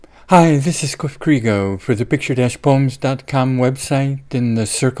Hi, this is Cliff Kriego for the picture-poems.com website and the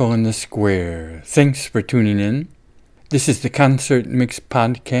Circle in the Square. Thanks for tuning in. This is the ConcertMIX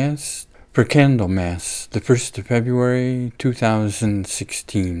podcast for Candlemas, the 1st of February,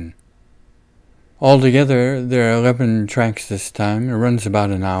 2016. Altogether, there are 11 tracks this time. It runs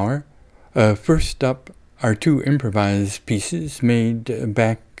about an hour. First up are two improvised pieces made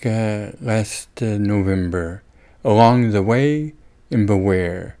back last November, Along the Way and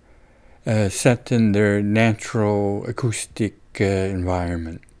Beware. Set in their natural acoustic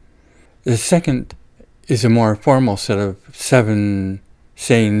environment. The second is a more formal set of 7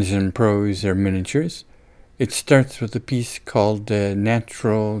 sayings in prose or miniatures. It starts with a piece called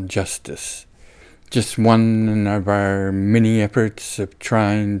Natural Justice, just one of our many efforts of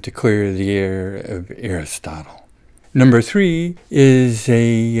trying to clear the air of Aristotle. Number 3 is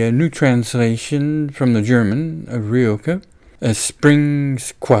a new translation from the German of Rilke,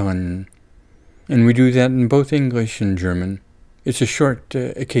 Spring's Quellen. And we do that in both English and German. It's a short,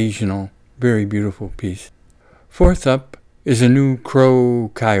 occasional, very beautiful piece. Fourth up is a new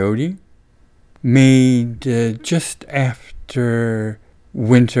crow coyote made just after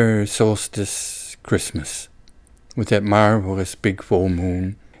winter solstice Christmas with that marvelous big full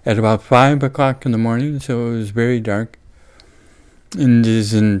moon at about 5 o'clock in the morning, so it was very dark, and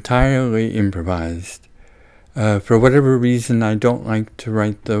is entirely improvised. For whatever reason, I don't like to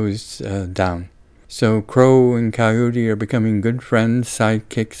write those down. So Crow and Coyote are becoming good friends,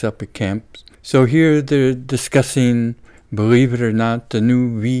 sidekicks up at camp. So here they're discussing, believe it or not, the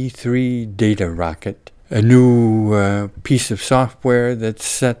new V3 data rocket, a new piece of software that's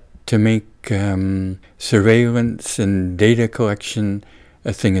set to make surveillance and data collection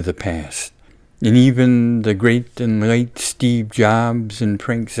a thing of the past. And even the great and late Steve Jobs and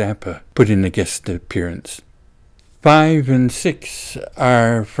Frank Zappa put in a guest appearance. 5 and 6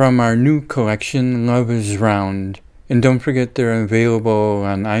 are from our new collection, Love is Round. And don't forget they're available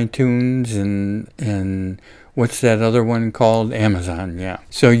on iTunes and what's that other one called? Amazon, yeah.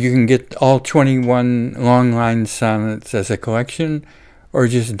 So you can get all 21 long line sonnets as a collection or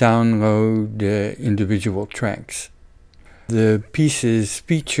just download individual tracks. The pieces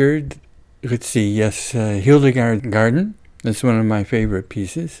featured, Hildegard Garden. That's one of my favorite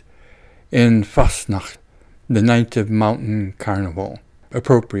pieces. And Fastnacht, the Night of Mountain Carnival,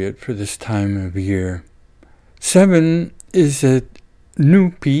 appropriate for this time of year. 7 is a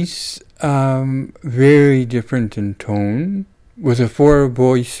new piece, very different in tone, with a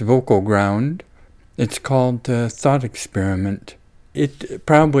 4-voice vocal ground. It's called Thought Experiment. It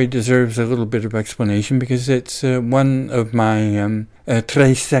probably deserves a little bit of explanation because it's one of my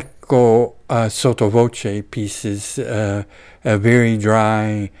tre secco sotto voce pieces, a very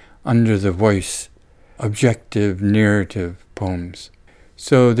dry, under the voice, objective narrative poems.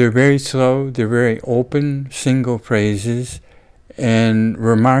 So they're very slow, they're very open, single phrases, and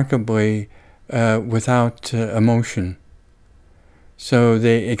remarkably without emotion. So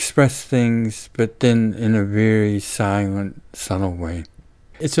they express things, but then in a very silent, subtle way.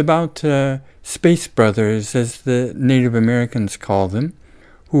 It's about space brothers, as the Native Americans call them,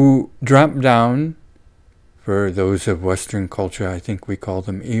 who drop down. For those of Western culture, I think we call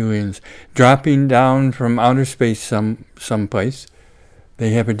them aliens, dropping down from outer space someplace.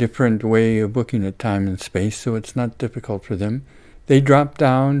 They have a different way of looking at time and space, so it's not difficult for them. They drop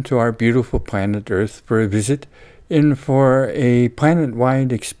down to our beautiful planet Earth for a visit and for a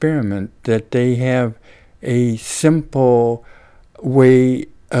planet-wide experiment that they have a simple way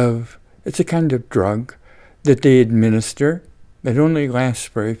of, it's a kind of drug that they administer. It only lasts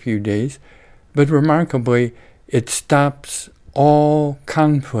for a few days. But remarkably, it stops all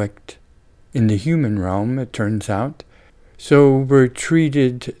conflict in the human realm, it turns out. So we're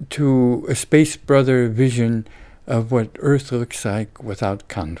treated to a space brother vision of what Earth looks like without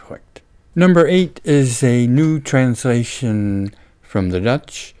conflict. Number 8 is a new translation from the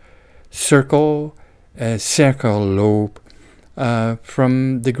Dutch, Circle, Cirkelloop,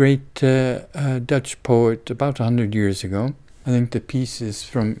 from the great Dutch poet about 100 years ago. I think the piece is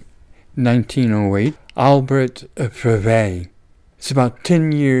from 1908, Albert Verwij. It's about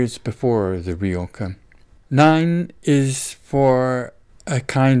 10 years before the Rilke. 9 is for a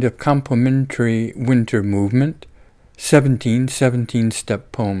kind of complementary winter movement. 17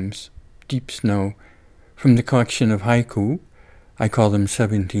 step poems, Deep Snow, from the collection of haiku. I call them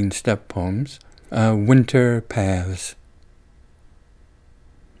 17 step poems. Winter Paths.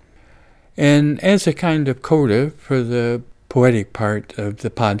 And as a kind of coda for the poetic part of the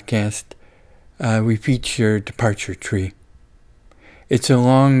podcast, we feature Departure Tree. It's a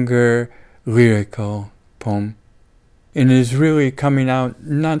longer lyrical poem. and is really coming out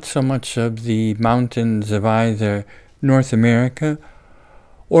not so much of the mountains of either North America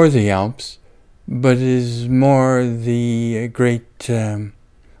or the Alps, but is more the great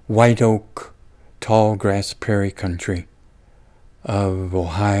white oak, tall grass prairie country of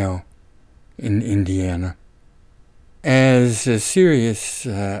Ohio and Indiana. As a serious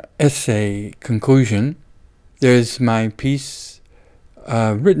essay conclusion, there's my piece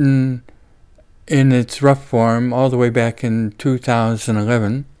written in its rough form all the way back in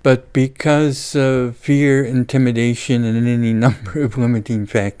 2011, but because of fear, intimidation, and any number of limiting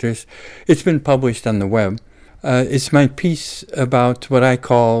factors, it's been published on the web. It's my piece about what I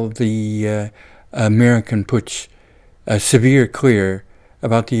call the American Putsch, a severe clear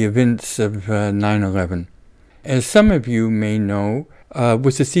about the events of 9/11. As some of you may know,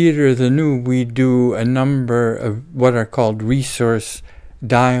 with the Theater of the New, we do a number of what are called resource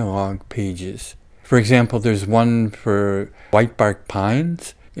dialogue pages. For example, there's one for white bark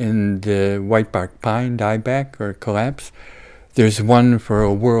pines and the white bark pine dieback or collapse. There's one for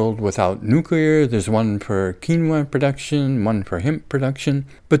a world without nuclear. There's one for quinoa production, one for hemp production.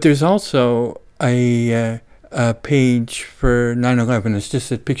 But there's also a page for 9/11. It's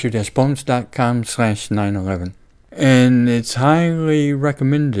just at picture-poems.com/9/11. And it's highly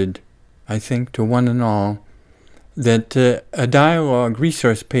recommended, I think, to one and all, that a dialogue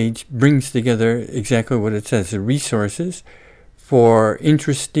resource page brings together exactly what it says, the resources for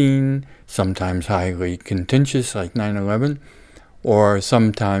interesting, sometimes highly contentious, like 9/11, or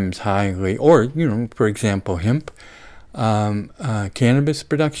sometimes highly, or, for example, hemp, cannabis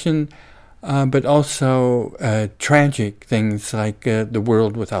production, but also tragic things like the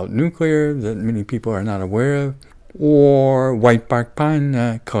world without nuclear that many people are not aware of, or white bark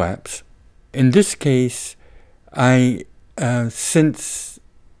pine collapse. In this case, I sense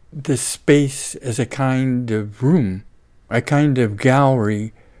the space as a kind of room, a kind of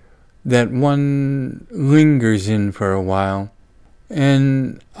gallery that one lingers in for a while.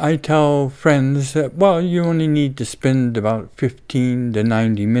 And I tell friends that, well, you only need to spend about 15 to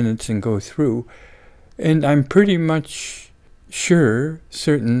 90 minutes and go through. And I'm pretty much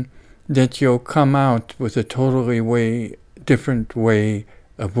certain that you'll come out with a totally different way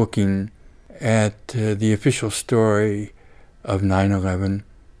of looking at the official story of 9/11.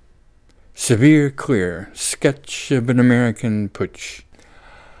 Severe Clear, Sketch of an American Putsch.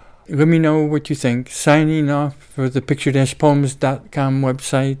 Let me know what you think. Signing off for the picture-poems.com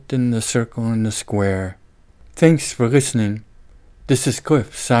website and the Circle and the Square. Thanks for listening. This is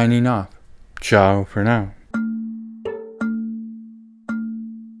Cliff signing off. Ciao for now.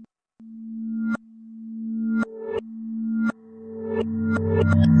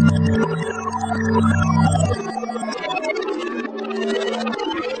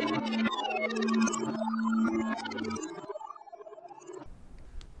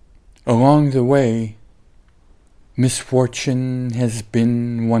 Along the way, misfortune has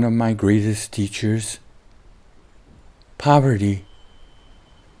been one of my greatest teachers. Poverty,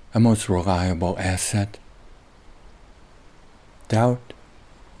 a most reliable asset. Doubt,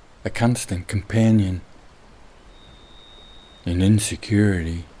 a constant companion. And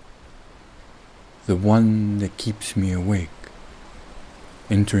insecurity, the one that keeps me awake,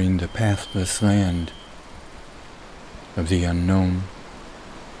 entering the pathless land of the unknown.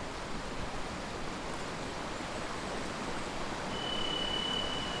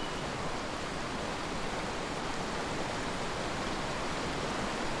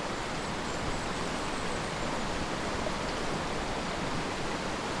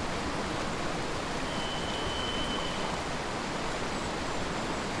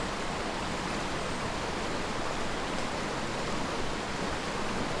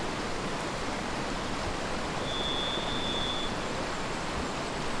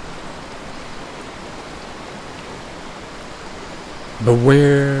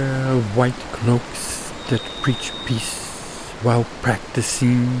 Beware of white cloaks that preach peace while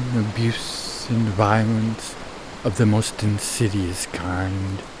practicing abuse and violence of the most insidious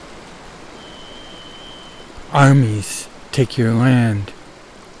kind. Armies take your land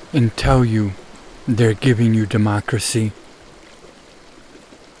and tell you they're giving you democracy.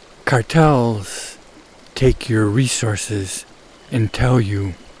 Cartels take your resources and tell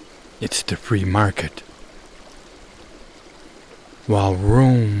you it's the free market. While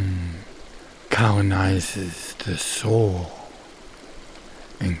Rome colonizes the soul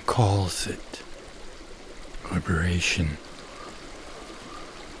and calls it liberation.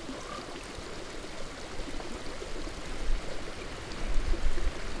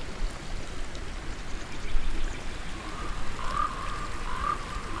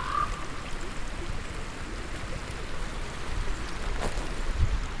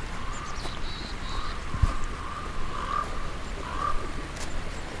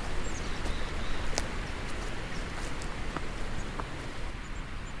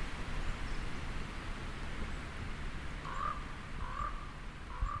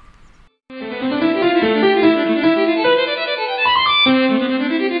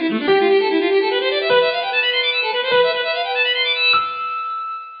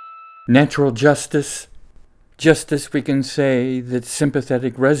 Natural justice. Just as we can say that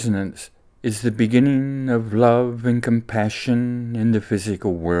sympathetic resonance is the beginning of love and compassion in the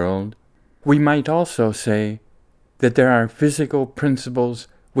physical world, we might also say that there are physical principles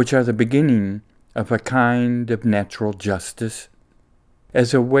which are the beginning of a kind of natural justice,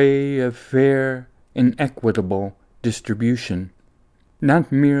 as a way of fair and equitable distribution, not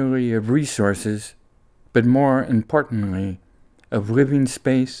merely of resources, but more importantly, of living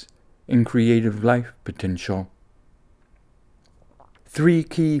space and creative life potential. 3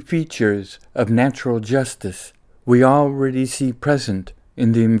 key features of natural justice we already see present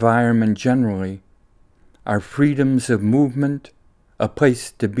in the environment generally are freedoms of movement, a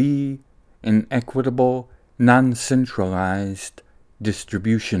place to be, and equitable, non-centralized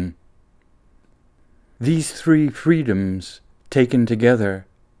distribution. These 3 freedoms, taken together,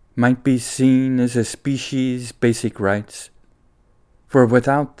 might be seen as a species' basic rights, for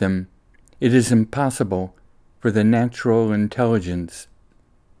without them it is impossible for the natural intelligence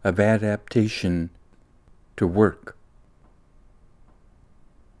of adaptation to work.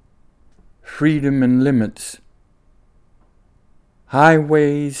 Freedom and limits.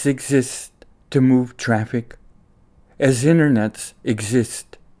 Highways exist to move traffic, as internets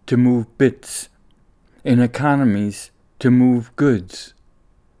exist to move bits, and economies to move goods.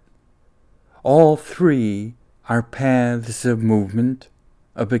 All 3 are paths of movement,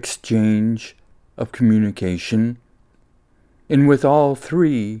 of exchange, of communication, and with all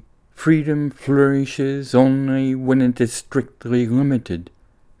 3, freedom flourishes only when it is strictly limited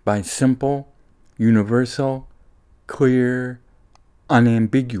by simple, universal, clear,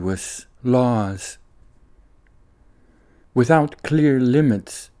 unambiguous laws. Without clear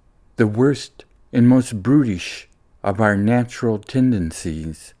limits, the worst and most brutish of our natural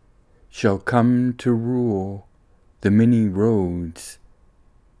tendencies shall come to rule the many roads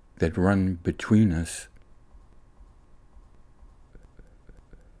that run between us.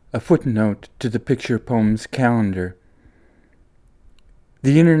 A footnote to the Picture Poems calendar.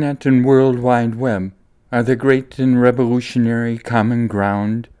 The Internet and World Wide Web are the great and revolutionary common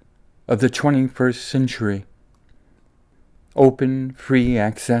ground of the 21st century. Open, free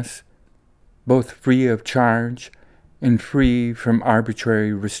access, both free of charge and free from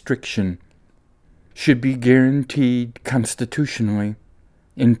arbitrary restriction, should be guaranteed constitutionally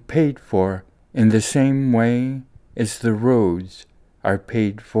and paid for in the same way as the roads are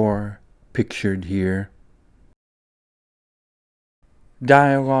paid for, pictured here.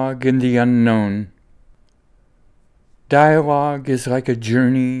 Dialogue in the unknown. Dialogue is like a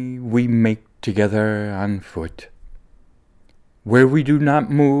journey we make together on foot. Where we do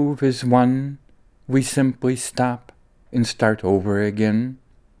not move as one, we simply stop and start over again.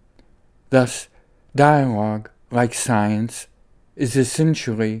 Thus, dialogue, like science, is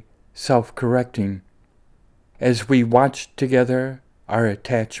essentially self-correcting. As we watch together our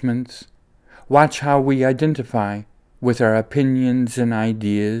attachments, watch how we identify with our opinions and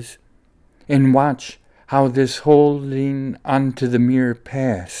ideas, and watch how this holding onto the mere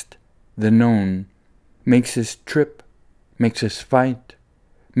past, the known, makes us trip, makes us fight,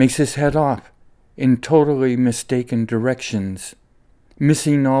 makes us head off in totally mistaken directions,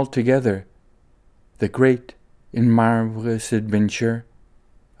 missing altogether the great and marvelous adventure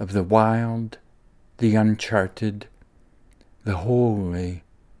of the wild, the uncharted, the wholly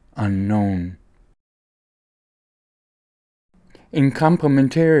unknown. In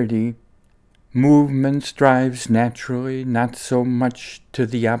complementarity, movement strives naturally not so much to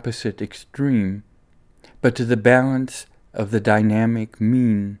the opposite extreme, but to the balance of the dynamic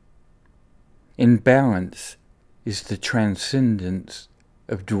mean. In balance is the transcendence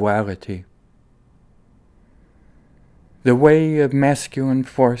of duality. The way of masculine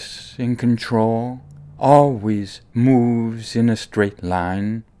force and control always moves in a straight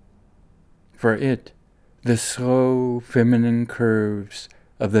line. For it, the slow feminine curves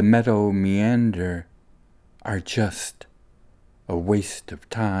of the meadow meander are just a waste of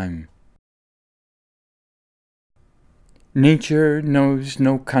time. Nature knows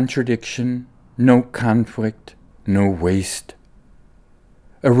no contradiction, no conflict, no waste.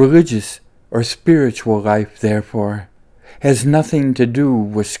 A religious or spiritual life, therefore, has nothing to do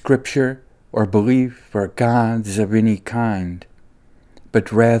with scripture or belief or gods of any kind,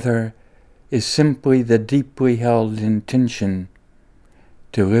 but rather is simply the deeply held intention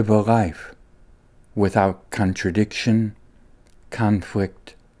to live a life without contradiction,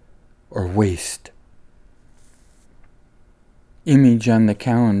 conflict, or waste. Image on the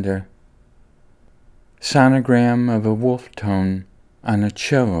calendar. Sonogram of a wolf tone on a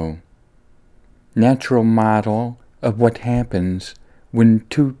cello. Natural model of what happens when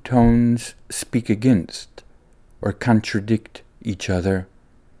two tones speak against or contradict each other.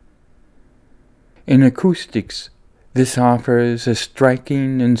 In acoustics, this offers a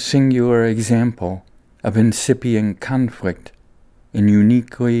striking and singular example of incipient conflict in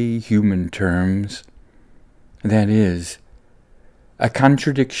uniquely human terms. That is, a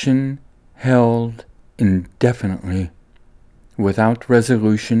contradiction held indefinitely, without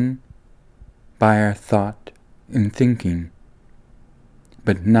resolution by our thought and thinking,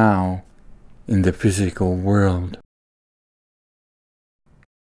 but now in the physical world.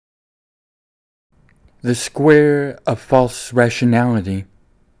 The square of false rationality.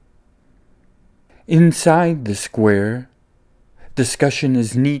 Inside the square, discussion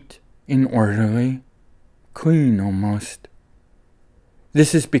is neat and orderly, clean almost.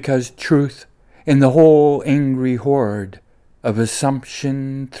 This is because truth and the whole angry horde of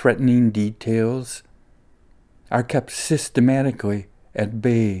assumption-threatening details are kept systematically at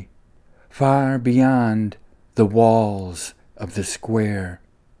bay, far beyond the walls of the square.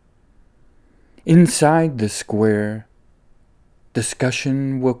 Inside the square,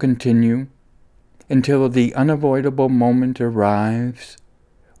 discussion will continue until the unavoidable moment arrives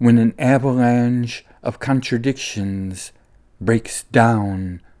when an avalanche of contradictions breaks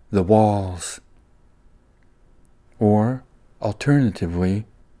down the walls. Or, alternatively,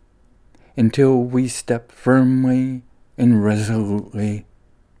 until we step firmly and resolutely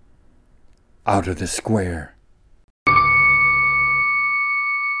out of the square.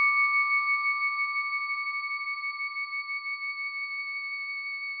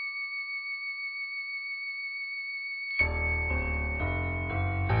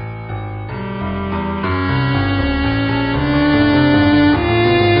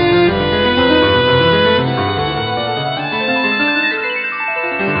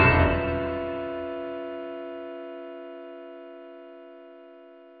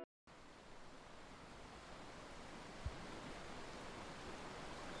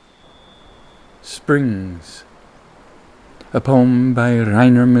 Springs, a poem by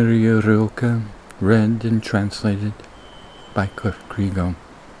Rainer Maria Rilke, read and translated by Cliff Kriegel.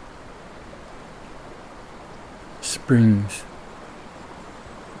 Springs.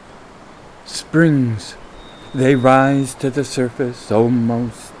 Springs, they rise to the surface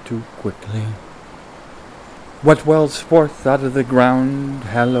almost too quickly. What wells forth out of the ground,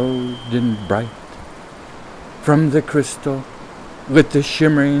 hallowed and bright? From the crystal, let the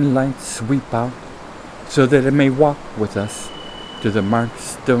shimmering light sweep out, so that it may walk with us to the marked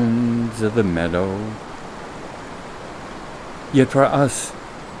stones of the meadow. Yet for us,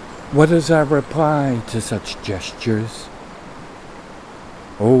 what is our reply to such gestures?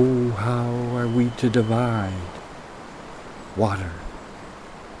 Oh, how are we to divide water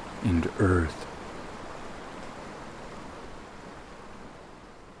and earth?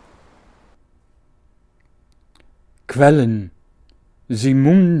 Quellen, sie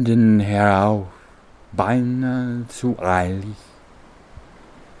munden herauf, beinahe zu eilig.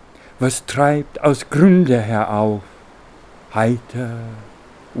 Was treibt aus Grunde herauf, heiter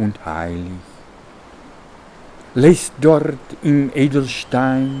und heilig? Lässt dort im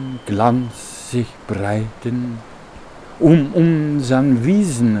Edelstein Glanz sich breiten, unsern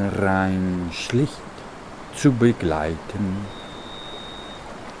Wiesenrhein schlicht zu begleiten.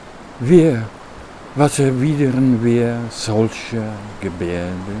 Was erwidern wir solcher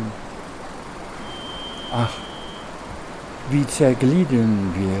Gebärde? Ach, wie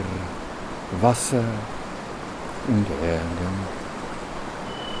zergliedern wir Wasser und Erde.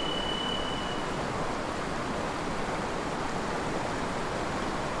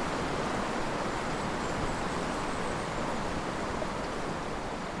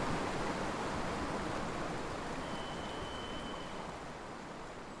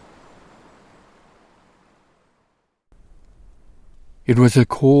 It was a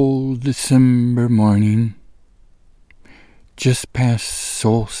cold December morning, just past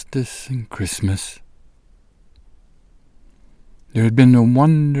solstice and Christmas. There had been a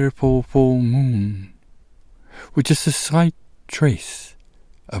wonderful full moon, with just a slight trace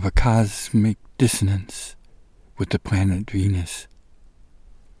of a cosmic dissonance with the planet Venus.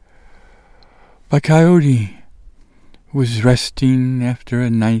 But Coyote was resting after a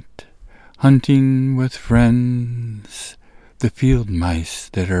night hunting with friends, the field mice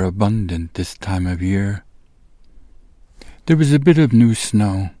that are abundant this time of year. There was a bit of new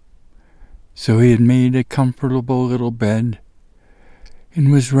snow, so he had made a comfortable little bed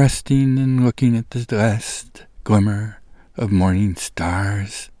and was resting and looking at the last glimmer of morning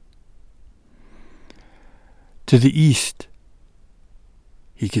stars. To the east,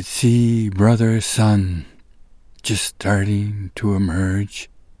 he could see brother sun just starting to emerge.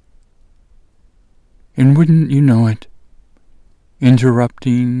 And wouldn't you know it,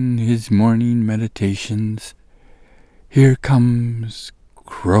 interrupting his morning meditations, here comes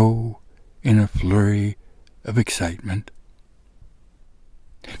Crow in a flurry of excitement.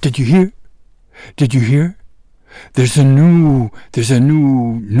 Did you hear? Did you hear? There's a new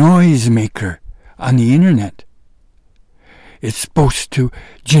noise maker on the internet. It's supposed to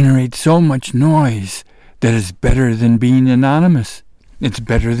generate so much noise that it's better than being anonymous. It's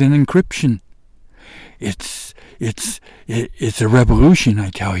better than encryption. It's a revolution, I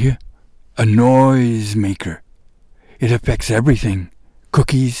tell you. A noise maker. It affects everything.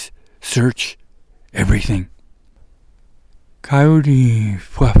 Cookies, search, everything. Coyote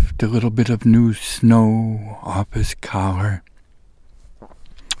fluffed a little bit of new snow off his collar,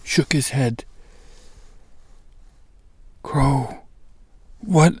 shook his head. Crow,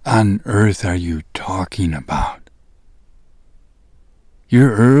 what on earth are you talking about?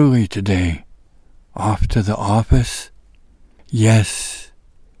 You're early today. Off to the office? Yes,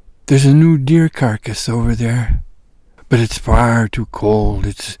 there's a new deer carcass over there, but it's far too cold.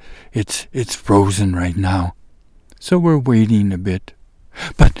 It's frozen right now. So we're waiting a bit.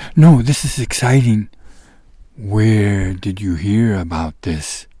 But no, this is exciting. Where did you hear about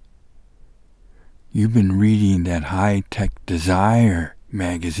this? You've been reading that High-Tech Desire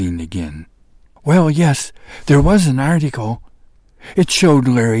magazine again. Well, yes, there was an article. It showed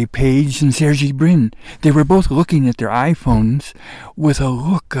Larry Page and Sergey Brin. They were both looking at their iPhones with a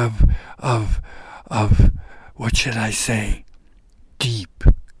look of what should I say, deep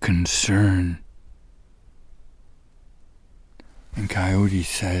concern. And Coyote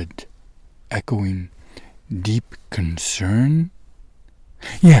said, echoing, deep concern?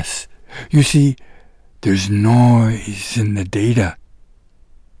 Yes, you see, there's noise in the data.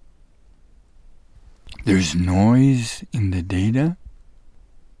 There's noise in the data?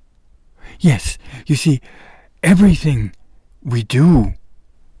 Yes, you see, everything we do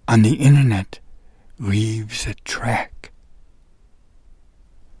on the internet leaves a track.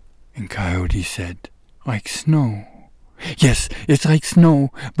 And Coyote said, like snow. Yes, it's like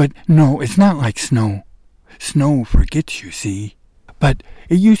snow, but no, it's not like snow. Snow forgets, you see. But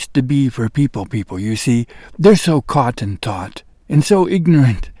it used to be for people, you see. They're so caught and taught, and so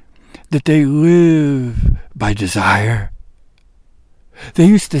ignorant, that they live by desire. They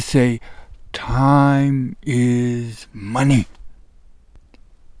used to say, time is money.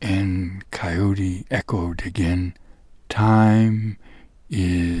 And Coyote echoed again, time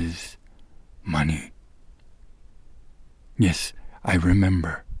is money. Yes, I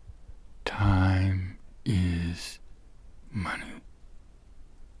remember. Time is money.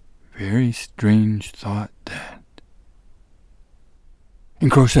 Very strange thought, that. And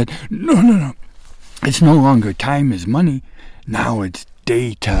Crow said, No. It's no longer time is money. Now it's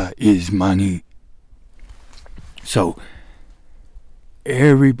data is money. So,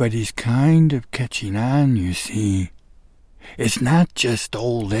 everybody's kind of catching on, you see. It's not just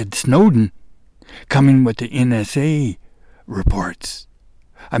old Ed Snowden coming with the NSA reports.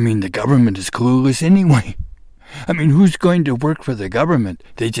 I mean, the government is clueless anyway. I mean, who's going to work for the government?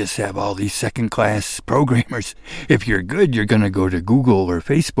 They just have all these second-class programmers. If you're good, you're going to go to Google or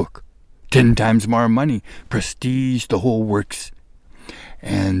Facebook. 10 times more money, prestige, the whole works.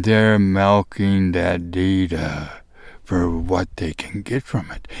 And they're milking that data for what they can get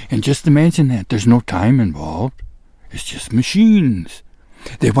from it. And just imagine that. There's no time involved. It's just machines.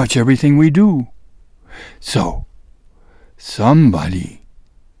 They watch everything we do. So, somebody,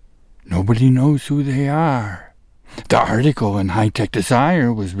 nobody knows who they are. The article in High-Tech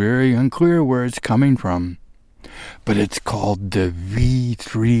Desire was very unclear where it's coming from. But it's called the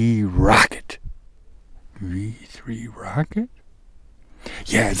V3 rocket. V3 rocket?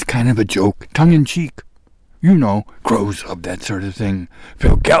 Yeah, it's kind of a joke, tongue-in-cheek. You know, crows love that sort of thing.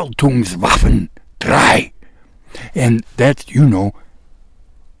 Vergeltungswaffen 3. And that's, you know.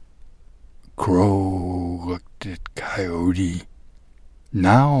 Crow looked at Coyote,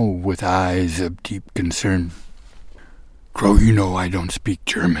 now with eyes of deep concern. Crow, you know I don't speak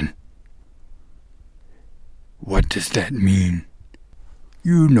German. What does that mean?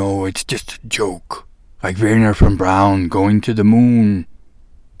 You know, it's just a joke. Like Werner von Braun going to the moon.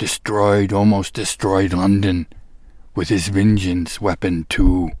 Almost destroyed London with his vengeance weapon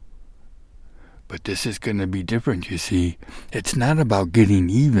too. But this is going to be different, you see. It's not about getting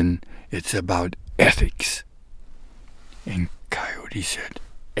even. It's about ethics. And Coyote said,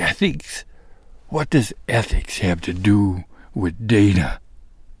 ethics? What does ethics have to do with data?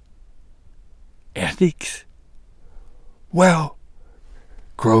 Ethics? Well,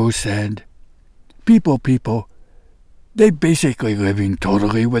 Crow said, people, They're basically living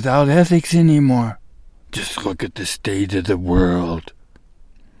totally without ethics anymore. Just look at the state of the world.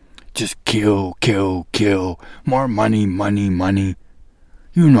 Just kill, kill, kill. More money, money, money.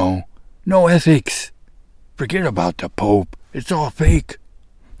 You know, no ethics. Forget about the Pope. It's all fake.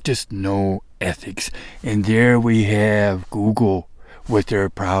 Just no ethics. And there we have Google with their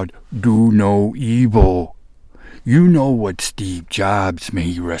proud do no evil. You know what Steve Jobs, may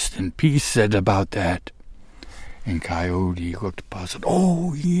he rest in peace, said about that. And Coyote looked puzzled.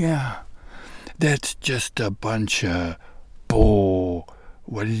 Oh, yeah. That's just a bunch of bull.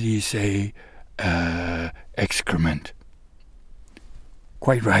 What did he say? Excrement.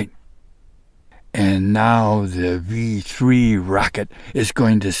 Quite right. And now the V3 rocket is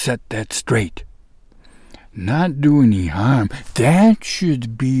going to set that straight. Not do any harm. That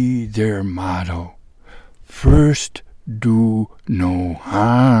should be their motto. First, do no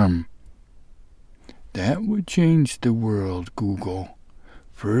harm. That would change the world, Google.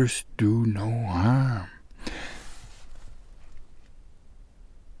 First, do no harm.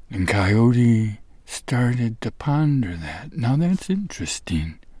 And Coyote started to ponder that. Now that's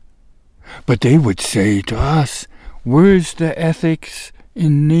interesting. But they would say to us, where's the ethics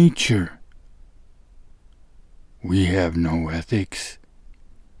in nature? We have no ethics.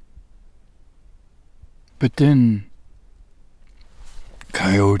 But then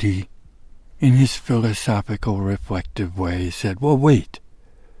Coyote, in his philosophical, reflective way, said, well, wait.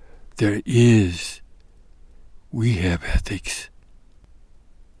 We have ethics.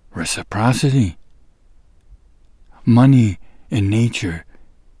 Reciprocity. Money in nature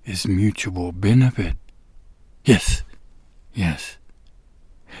is mutual benefit. Yes.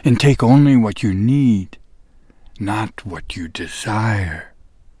 And take only what you need, not what you desire.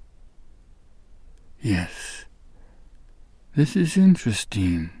 Yes. This is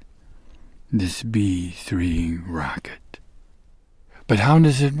interesting, this B3 rocket. But how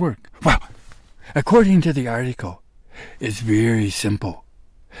does it work? Well, according to the article, it's very simple.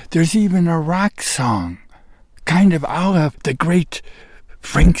 There's even a rock song, kind of out of the great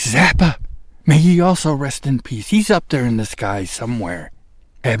Frank Zappa. May he also rest in peace. He's up there in the sky somewhere,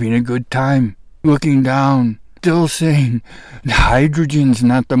 having a good time, looking down, still saying, hydrogen's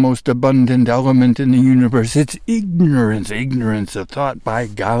not the most abundant element in the universe. It's ignorance of thought, by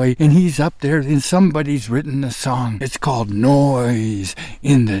golly. And he's up there, and somebody's written a song. It's called Noise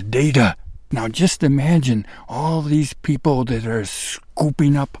in the Data. Now just imagine all these people that are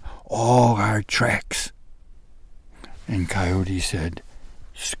scooping up all our tracks. And Coyote said,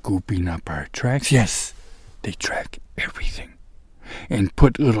 scooping up our tracks? Yes, they track everything. And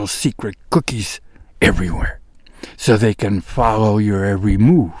put little secret cookies everywhere, so they can follow your every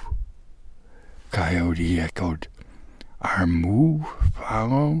move. Coyote echoed, our move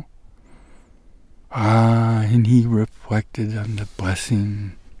follow? And he reflected on the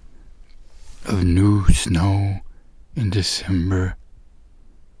blessing of new snow in December.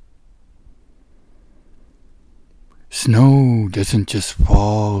 Snow doesn't just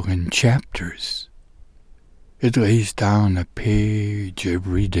fall in chapters. It lays down a page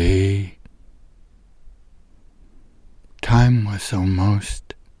every day. Timeless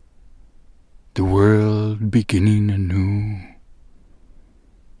almost. The world beginning anew.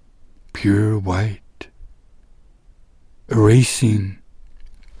 Pure white. Erasing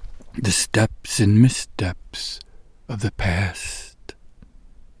the steps and missteps of the past.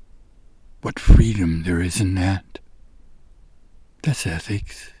 What freedom there is in that. That's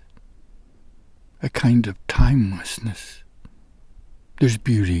ethics. A kind of timelessness. There's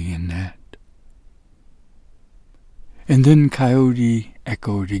beauty in that. And then Coyote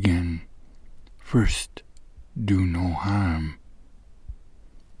echoed again. First, do no harm.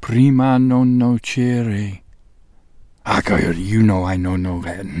 Prima non nocere. Coyote, you know I know no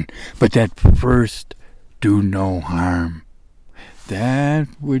Latin, but that first, do no harm. That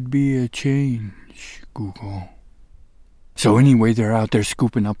would be a change, Google. So anyway, they're out there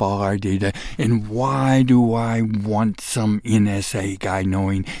scooping up all our data, and why do I want some NSA guy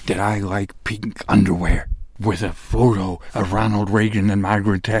knowing that I like pink underwear with a photo of Ronald Reagan and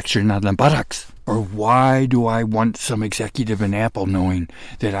Margaret Thatcher on the buttocks? Or why do I want some executive in Apple knowing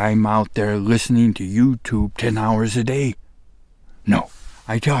that I'm out there listening to YouTube 10 hours a day? No,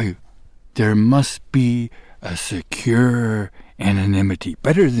 I tell you, there must be a secure anonymity,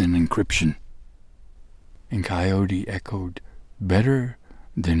 better than encryption. And Coyote echoed, better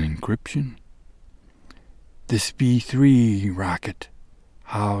than encryption? This B3 rocket,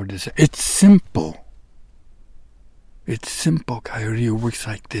 how does it? It's simple. It's simple, Coyote. It works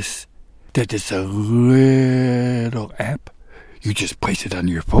like this. That it's a little app. You just place it on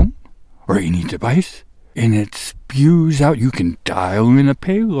your phone or any device. and it spews out. You can dial in a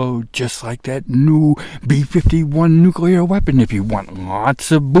payload just like that new B-51 nuclear weapon. If you want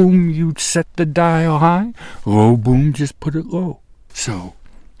lots of boom, you set the dial high. Low boom, just put it low. So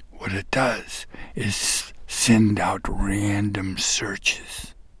what it does is send out random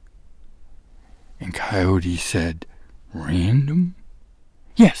searches. And Coyote said, random?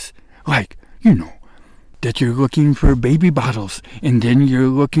 Yes, like, that you're looking for baby bottles, and then you're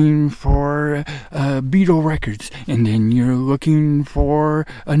looking for Beatle records, and then you're looking for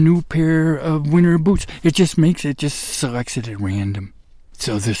a new pair of winter boots. It just selects it at random.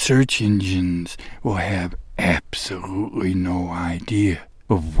 So the search engines will have absolutely no idea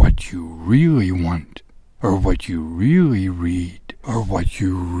of what you really want, or what you really read, or what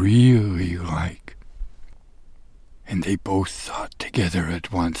you really like. And they both thought together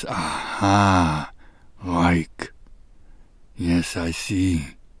at once, aha! Like. Yes, I see.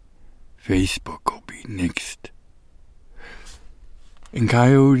 Facebook will be next. And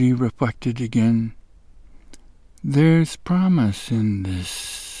Coyote reflected again. There's promise in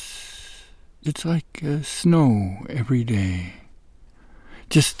this. It's like snow every day.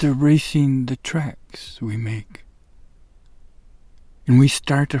 Just erasing the tracks we make. And we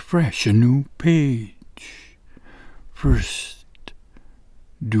start afresh, a new page. First,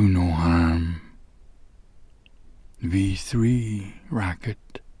 do no harm. V3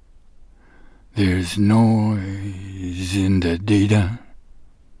 rocket. There's noise in the data.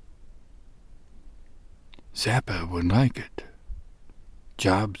 Zappa would like it.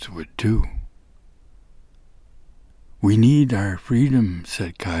 Jobs would too. We need our freedom,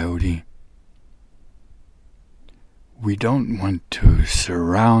 said Coyote. We don't want to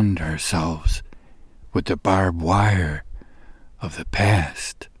surround ourselves with the barbed wire of the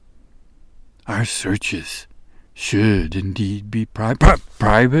past. Our searches should indeed be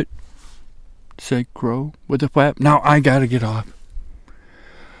private, said Crow with a flap. Now I gotta get off.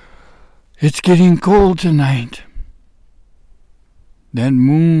 It's getting cold tonight. That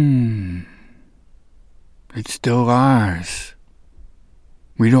moon, it's still ours.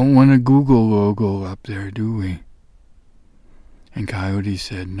 We don't want a Google logo up there, do we? And Coyote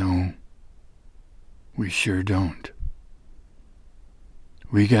said, no, we sure don't.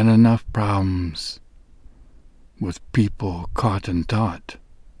 We got enough problems with people caught in thought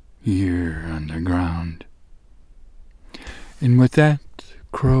here underground. And with that,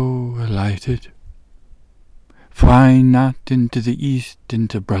 Crow alighted, flying not into the east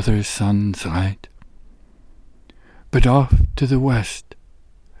into brother sun's light, but off to the west,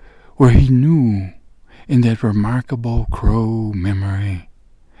 where he knew in that remarkable Crow memory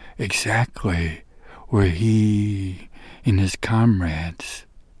exactly where he and his comrades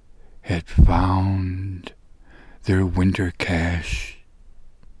had found their winter cache.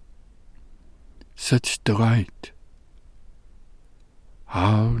 Such delight.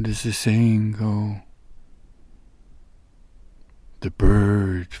 How does the saying go? The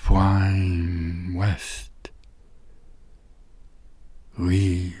bird flying west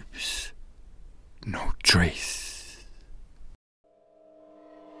leaves no trace.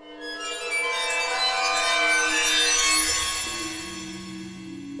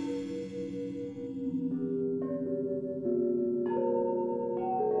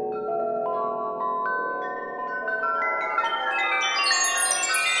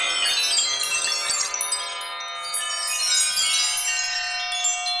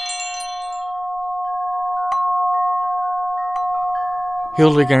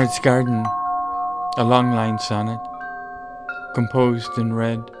 Hildegard's Garden, a long-line sonnet, composed and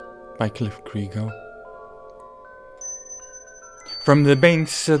read by Cliff Kriego. From the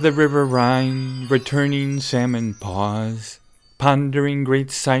banks of the river Rhine, returning salmon pause, pondering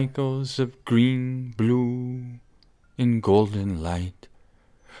great cycles of green, blue, and golden light,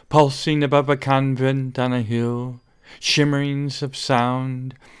 pulsing above a convent on a hill, shimmerings of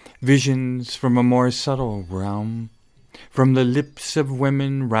sound, visions from a more subtle realm, from the lips of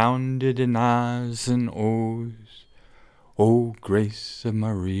women rounded in ahs and ohs. O grace of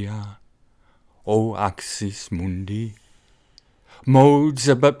Maria, O axis mundi, modes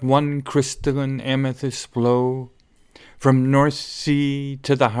of but one crystalline amethyst flow, from North Sea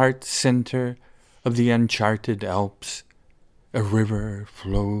to the heart center of the uncharted Alps, a river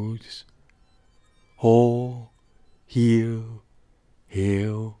flows. Whole, heal,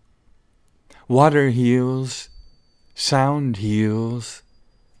 hail. Water heals, sound heals,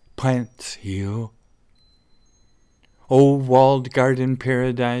 plants heal. O walled garden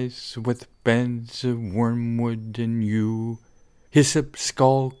paradise with beds of wormwood and yew, hyssop,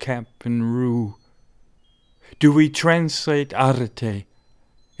 skullcap, and rue. Do we translate arte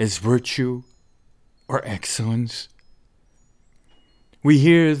as virtue or excellence. We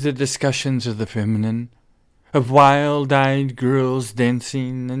hear the discussions of the feminine, of wild-eyed girls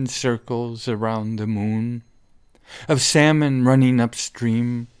dancing in circles around the moon, of salmon running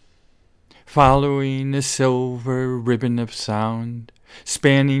upstream, following a silver ribbon of sound,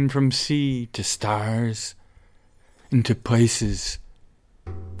 spanning from sea to stars, into places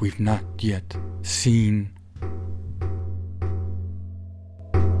we've not yet seen.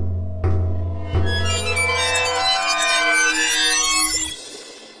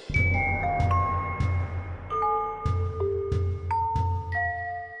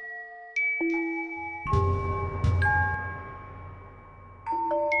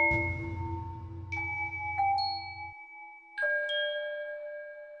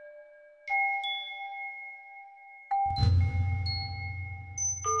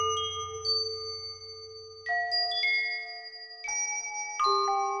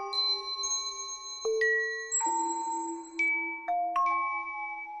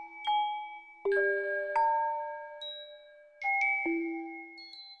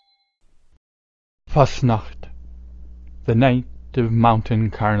 Fastnacht, the night of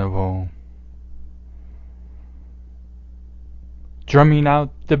mountain carnival. Drumming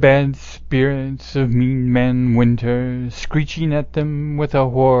out the bad spirits of mean men winter, screeching at them with a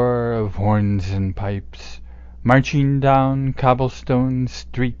whir of horns and pipes, marching down cobblestone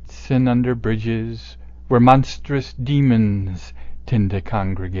streets and under bridges where monstrous demons tend to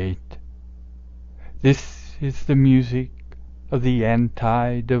congregate. This is the music of the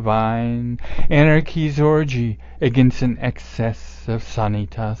anti-divine anarchy's orgy against an excess of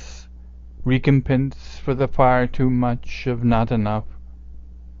sanitas, recompense for the far too much of not enough,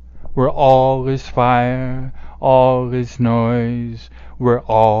 where all is fire, all is noise, where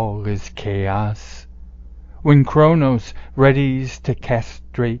all is chaos, when Kronos readies to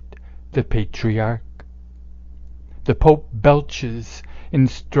castrate the patriarch. The Pope belches and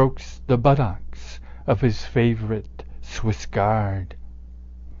strokes the buttocks of his favorite Swiss guard.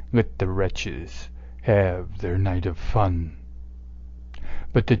 Let the wretches have their night of fun.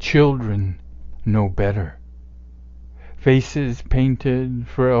 But the children know better. Faces painted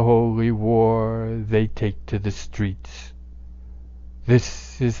for a holy war they take to the streets.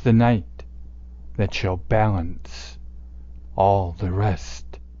 This is the night that shall balance all the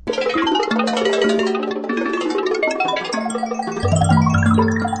rest.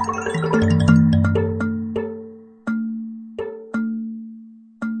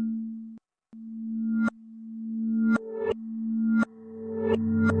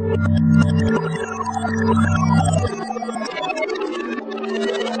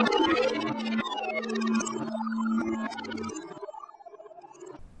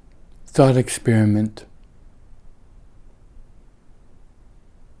 Thought experiment.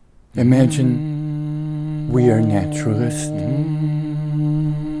 Imagine we are naturalists.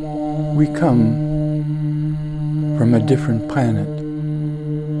 We come from a different planet,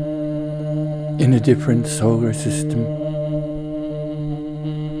 in a different solar system,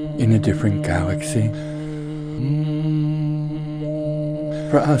 in a different galaxy.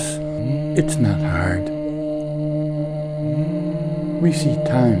 For us, it's not hard. We see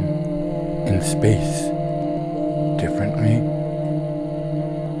time and space differently.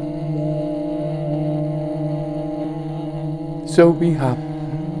 So we hop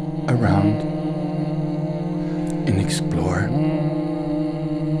around and explore.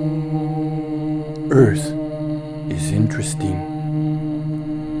 Earth is interesting.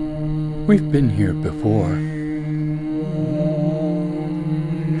 We've been here before.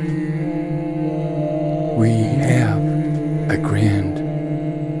 We have a grand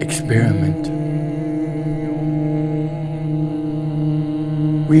experiment.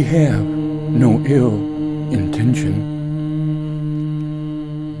 We have no ill intention.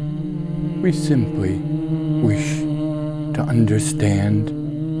 We simply wish to understand.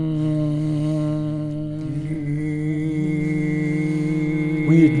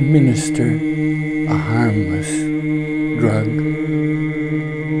 We administer a harmless drug.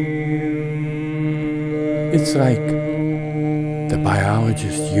 It's like the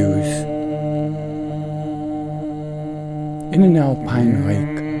biologists use in an alpine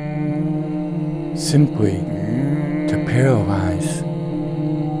lake, simply to paralyze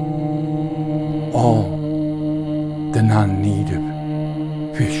all the non-native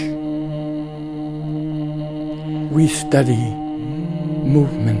fish. We study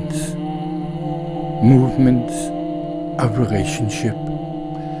movements of relationship.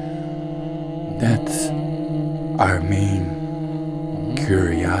 That's our main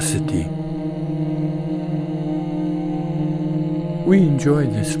curiosity. We enjoy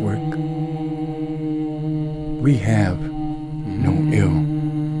this work. We have no ill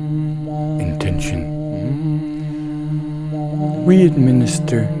intention. We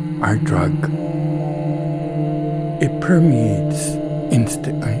administer our drug. It permeates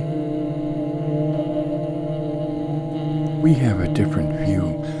instantly. We have a different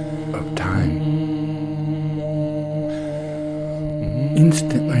view of time.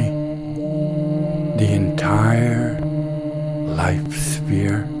 Instantly, the entire life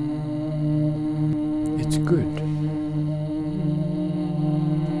sphere, it's good.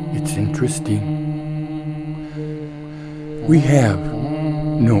 It's interesting. We have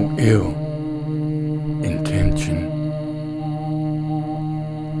no ill intention.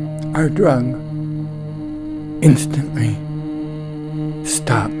 Our drug instantly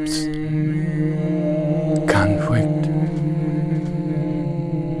stops conflict.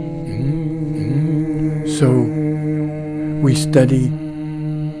 So we study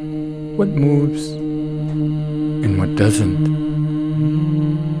what moves and what doesn't.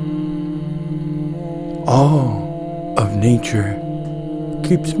 All of nature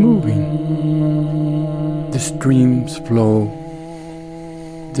keeps moving. The streams flow,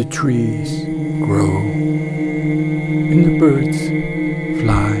 the trees grow, and the birds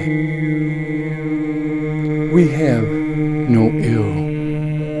fly. We have no ill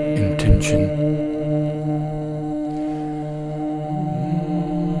intention.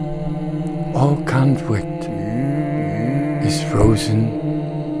 All conflict is frozen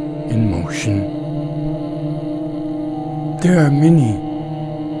in motion. There are many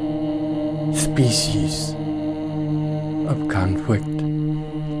species of conflict.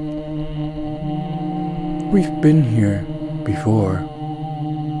 We've been here before.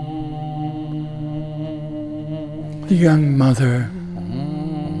 The young mother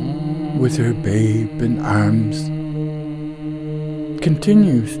with her babe in arms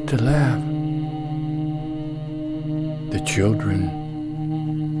continues to laugh. The children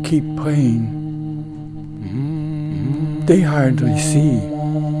keep playing. They hardly see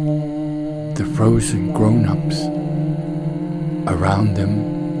the frozen grown-ups around them.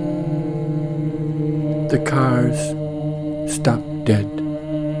 The cars stop dead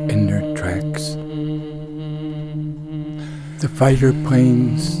in their tracks. The fighter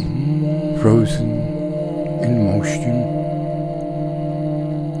planes frozen in motion.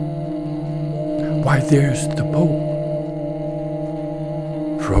 Why, there's the Pope,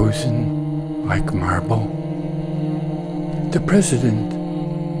 frozen like marble. The President,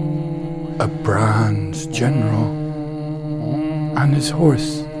 a bronze general on his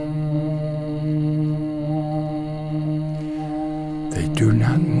horse. They do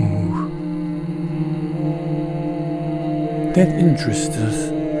not move. That interests us.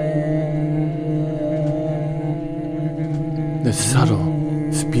 The subtle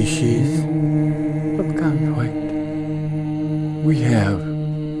species of conflict. We have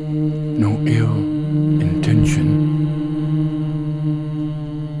no ill intention.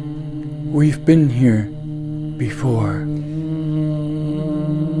 We've been here before.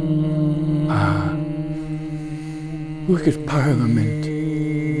 Look at Parliament.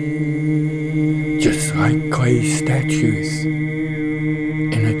 Just like clay statues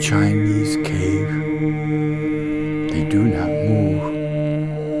in a Chinese cave. They do not move.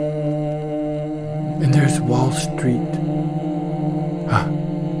 And there's Wall Street.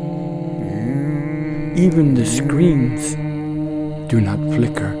 Even the screens do not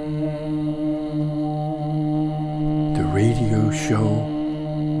flicker. The radio show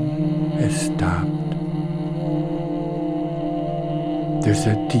has stopped. There's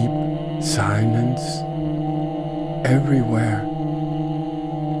a deep silence everywhere.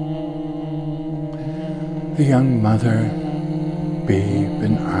 The young mother, babe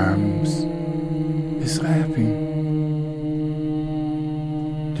in arms, is laughing.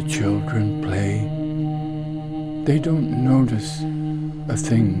 The children play. They don't notice a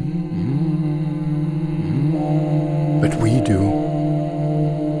thing. But we do.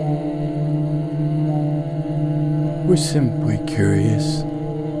 We're simply curious.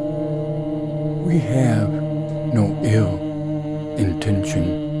 We have no ill intention.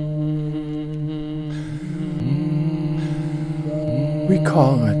 We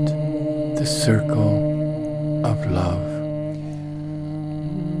call it the circle of love.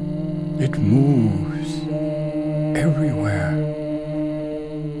 It moves everywhere.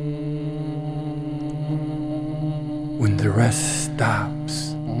 When the rest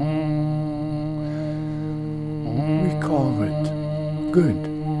stops, we call it good,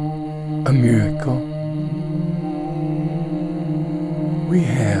 a miracle. We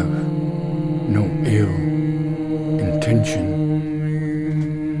have no ill intention.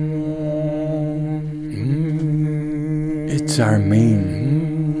 It's our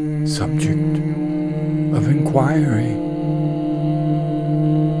main subject of inquiry.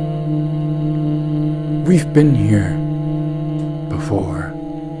 We've been here before.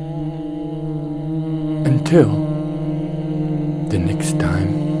 Until the next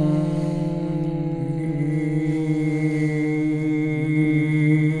time.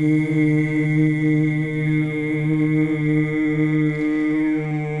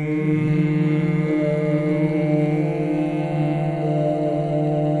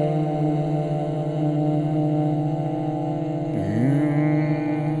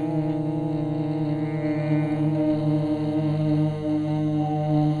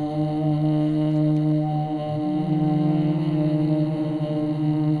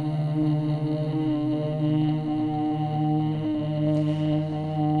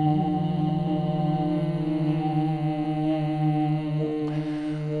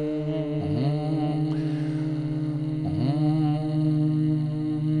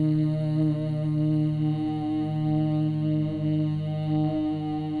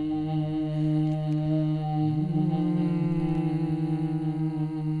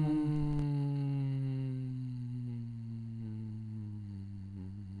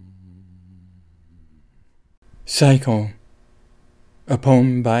 Cycle, a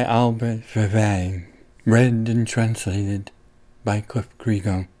poem by Albert Verwij, read and translated by Cliff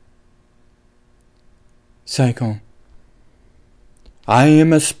Griego. Cycle. I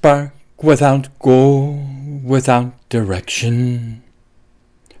am a spark without goal, without direction,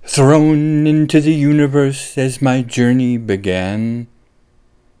 thrown into the universe as my journey began.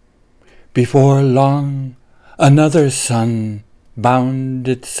 Before long, another sun bound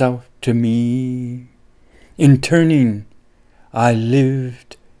itself to me. In turning, I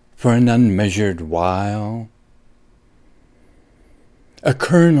lived for an unmeasured while. A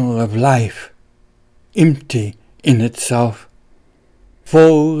kernel of life, empty in itself,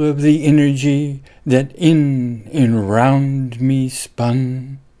 full of the energy that in and round me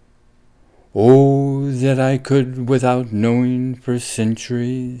spun. Oh, that I could, without knowing for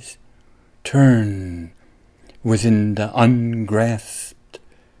centuries, turn within the ungrasped,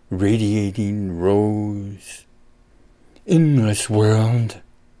 radiating rose. Endless world,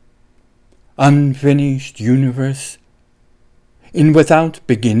 unfinished universe, in without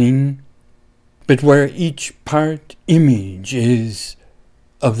beginning, but where each part image is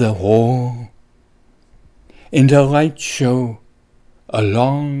of the whole, and a light show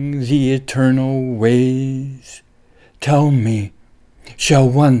along the eternal ways. Tell me, shall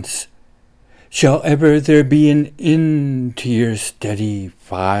ever there be an end to your steady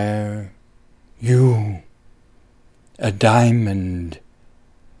fire? You, a diamond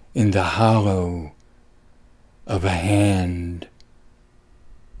in the hollow of a hand.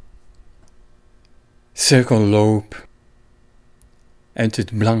 Cirkelloop uit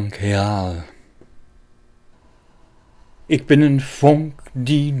het blank heelal. Ik ben een vonk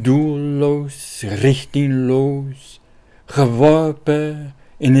die doelloos, richtingloos, geworpen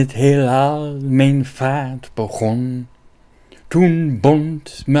in het heelal mijn vaart begon. Toen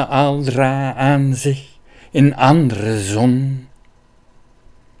bond me aldra aan zich een andere zon.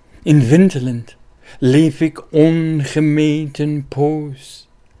 In winterland leef ik ongemeten poos,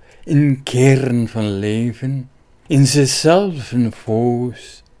 in kern van leven, in zichzelf een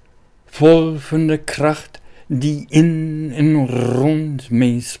foos, vol van de kracht die in en rond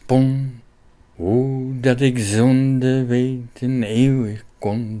mij spon. O, dat ik zonder weten eeuwig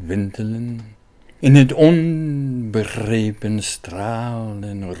kon wintelen, in het onbegrepen straal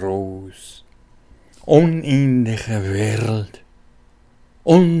en roos. Oneindige wereld,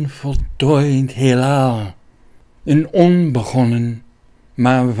 onvoltooid heelal, een onbegonnen,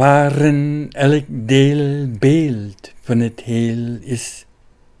 maar waarin elk deel beeld van het heel is,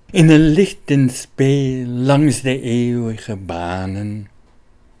 in een lichtend speel langs de eeuwige banen.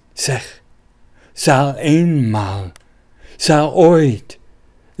 Zeg, zal ooit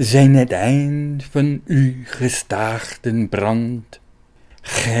zijn het eind van uw gestaagden brand,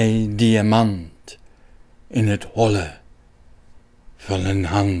 gij diamant in het holle van een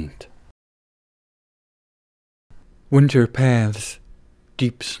hand. Winter paths,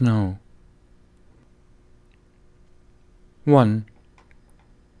 deep snow. 1.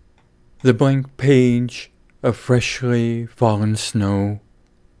 The blank page of freshly fallen snow.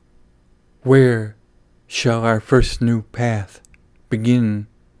 Where shall our first new path begin?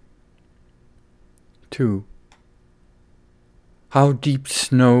 2. How deep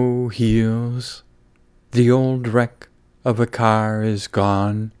snow heals, the old wreck of a car is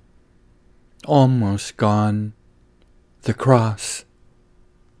gone, almost gone, the cross.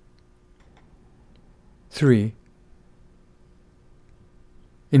 3.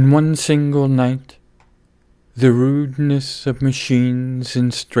 In one single night, the rudeness of machines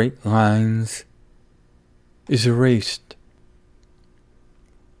in straight lines is erased.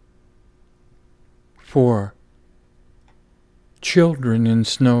 4. Children in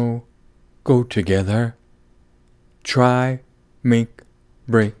snow go together, try, make,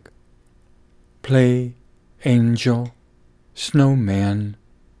 break, play, angel, snowman,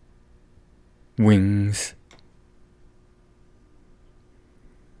 wings.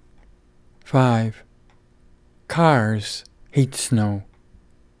 5. Cars hate snow,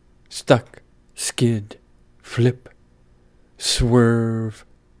 stuck, skid, flip, swerve,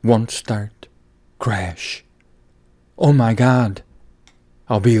 won't start, crash. Oh my God,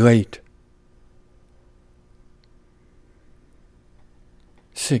 I'll be late.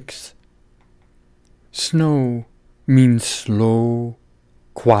 6. Snow means slow,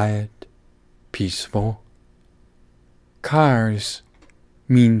 quiet, peaceful. Cars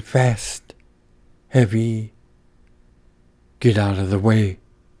mean fast, heavy, get out of the way.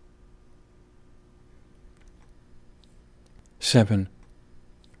 7.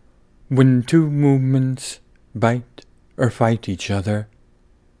 When two movements bite or fight each other,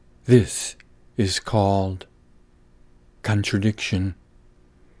 this is called contradiction.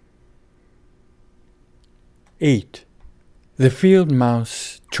 8. The field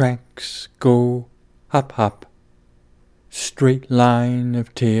mouse tracks go hop hop, straight line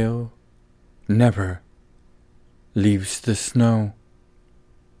of tail never leaves the snow.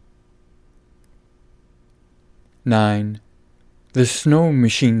 9. The snow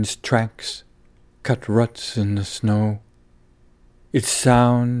machine's tracks cut ruts in the snow. Its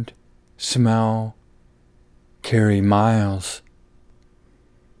sound, smell, carry miles.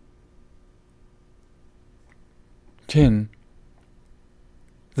 10.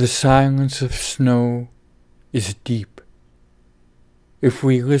 The silence of snow is deep. If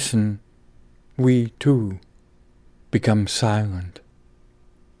we listen, we too become silent.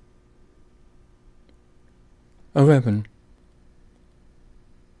 11.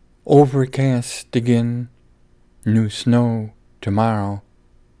 Overcast again, new snow tomorrow.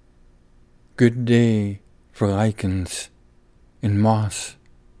 Good day for lichens and moss.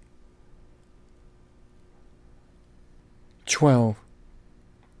 12.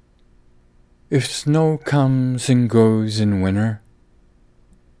 If snow comes and goes in winter,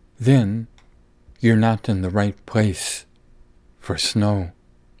 then you're not in the right place for snow.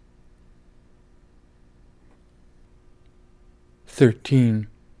 13.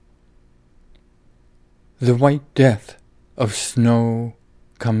 The white death of snow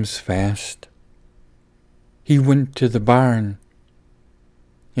comes fast. He went to the barn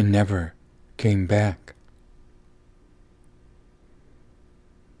and never came back.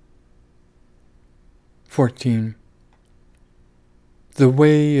 14. The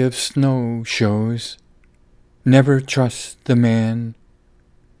way of snow shows never trust the man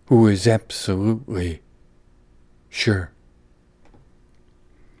who is absolutely sure.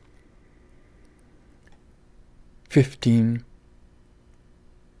 15.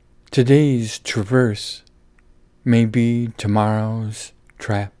 Today's traverse may be tomorrow's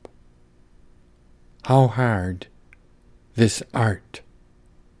trap. How hard this art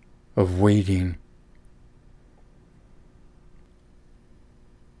of waiting.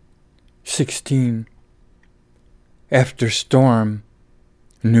 16. After storm,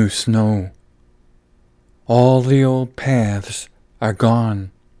 new snow. All the old paths are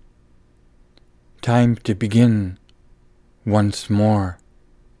gone. Time to begin once more.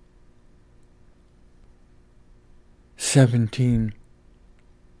 17.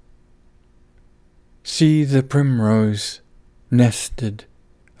 See the primrose nested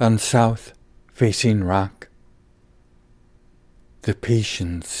on south-facing rock. The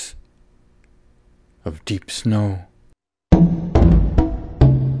patience of deep snow.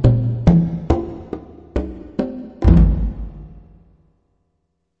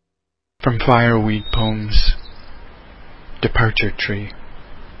 From Fireweed Poems, Departure Tree.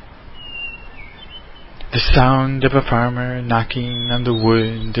 The sound of a farmer knocking on the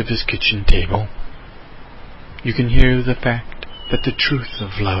wood of his kitchen table. You can hear the fact that the truth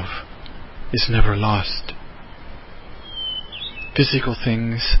of love is never lost. Physical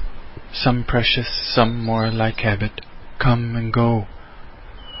things, some precious, some more like habit, come and go,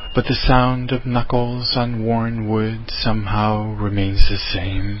 but the sound of knuckles on worn wood somehow remains the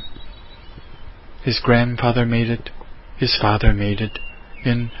same. His grandfather made it, his father made it,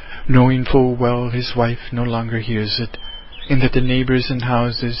 and knowing full well his wife no longer hears it, and that the neighbors and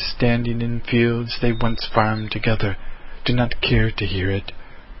houses standing in fields they once farmed together do not care to hear it,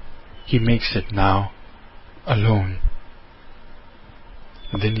 he makes it now, alone.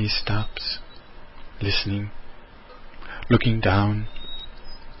 Then he stops, listening, looking down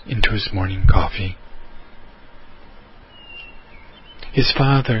into his morning coffee. His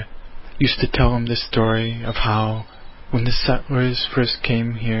father used to tell him the story of how, when the settlers first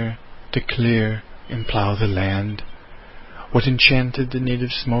came here to clear and plow the land, what enchanted the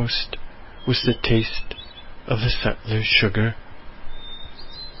natives most was the taste of the settlers' sugar.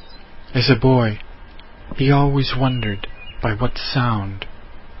 As a boy, he always wondered by what sound,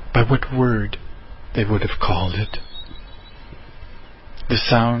 by what word they would have called it. The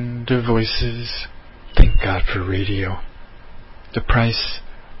sound of voices, thank God for radio. The price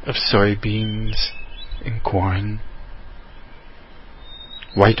of soybeans and corn.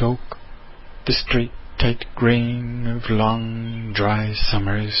 White oak, the straight, tight grain of long, dry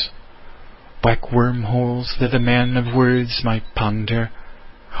summers. Black wormholes that a man of words might ponder.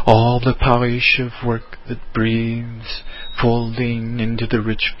 All the polish of work that breathes, folding into the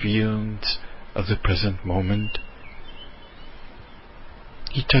rich fields of the present moment.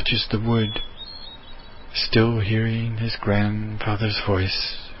 He touches the wood, still hearing his grandfather's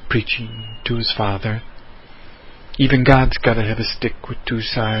voice preaching to his father. Even God's gotta have a stick with two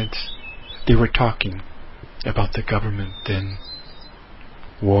sides. They were talking about the government then.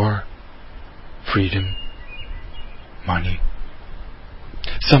 War, freedom, money.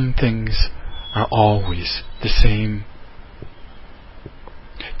 Some things are always the same.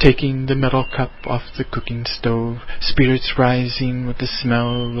 Taking the metal cup off the cooking stove, spirits rising with the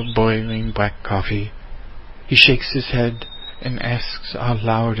smell of boiling black coffee, he shakes his head and asks out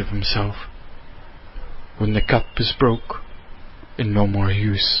loud of himself, when the cup is broke and no more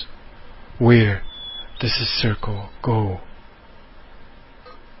use, where does the circle go?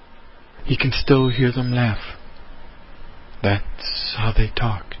 He can still hear them laugh. That's how they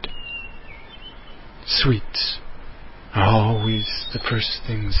talked. Sweets are always the first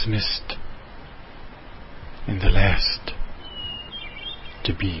things missed, and the last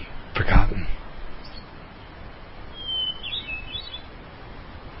to be forgotten.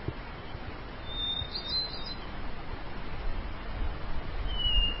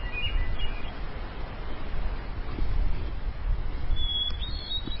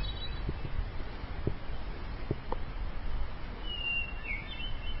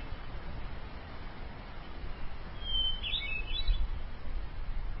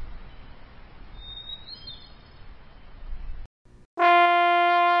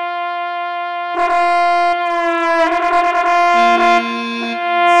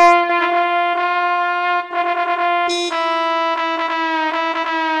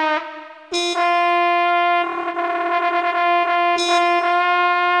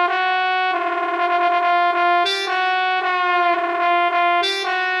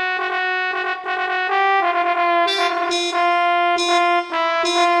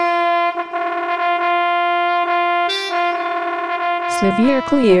 Severe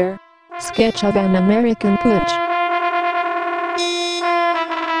Clear, sketch of an American putsch.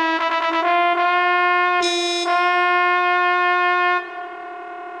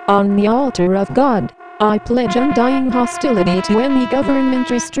 On the altar of God, I pledge undying hostility to any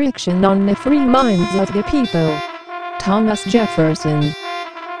government restriction on the free minds of the people. Thomas Jefferson.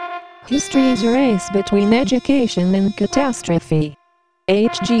 History is a race between education and catastrophe.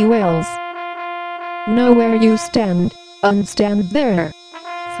 H.G. Wells. Know where you stand, and stand there.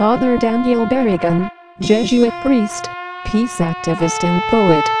 Father Daniel Berrigan, Jesuit priest, peace activist and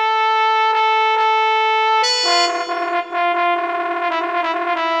poet.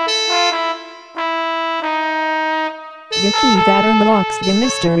 The key that unlocks the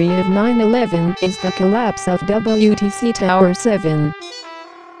mystery of 9/11 is the collapse of WTC Tower 7.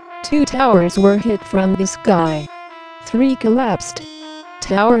 2 towers were hit from the sky. 3 collapsed.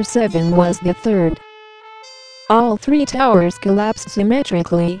 Tower 7 was the third. All 3 towers collapsed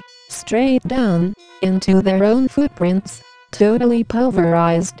symmetrically, straight down, into their own footprints, totally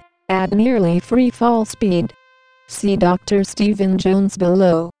pulverized, at nearly free fall speed. See Dr. Stephen Jones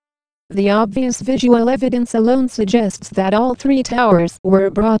below. The obvious visual evidence alone suggests that all 3 towers were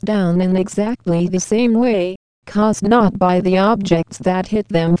brought down in exactly the same way, caused not by the objects that hit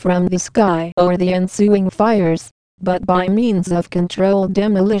them from the sky or the ensuing fires, but by means of controlled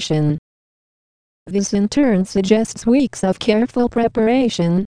demolition. This in turn suggests weeks of careful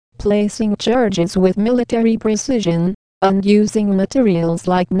preparation, placing charges with military precision, and using materials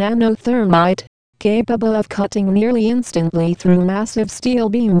like nanothermite, capable of cutting nearly instantly through massive steel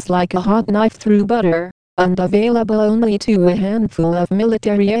beams like a hot knife through butter, and available only to a handful of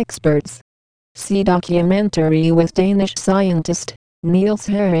military experts. See documentary with Danish scientist, Niels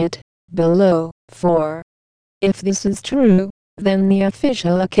Harrit, below. 4. If this is true, then the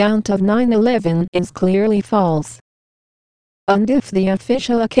official account of 9/11 is clearly false. And if the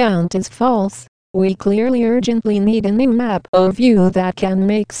official account is false, we clearly urgently need a new map or view that can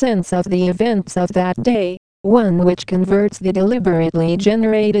make sense of the events of that day, one which converts the deliberately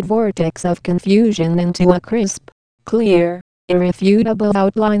generated vortex of confusion into a crisp, clear, irrefutable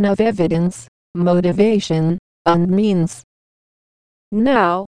outline of evidence, motivation, and means.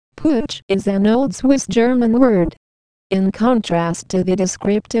 Now, putsch is an old Swiss German word. In contrast to the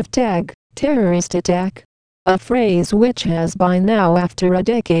descriptive tag, terrorist attack, a phrase which has by now, after a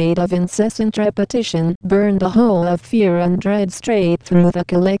decade of incessant repetition, burned a hole of fear and dread straight through the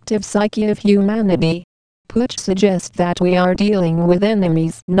collective psyche of humanity. Putsch suggests that we are dealing with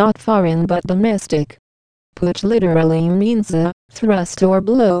enemies not foreign but domestic. Putsch literally means a thrust or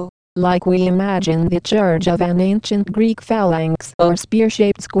blow, like we imagine the charge of an ancient Greek phalanx or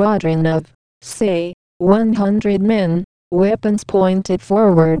spear-shaped squadron of, say, 100 men, weapons pointed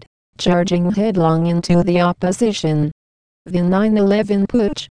forward, charging headlong into the opposition. The 9/11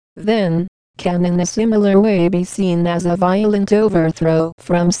 putsch, then, can in a similar way be seen as a violent overthrow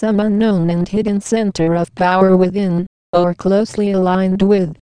from some unknown and hidden center of power within, or closely aligned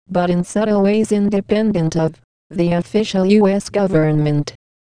with, but in subtle ways independent of, the official U.S. government.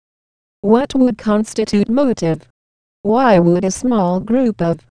 What would constitute motive? Why would a small group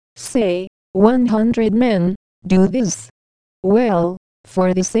of, say, 100 men, do this? Well,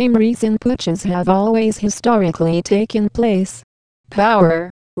 for the same reason putschs have always historically taken place. Power,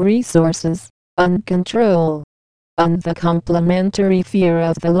 resources, and control. And the complementary fear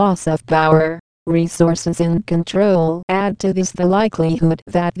of the loss of power, resources and control add to this the likelihood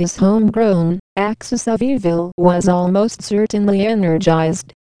that this homegrown axis of evil was almost certainly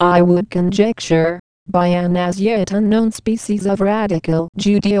energized, I would conjecture, by an as yet unknown species of radical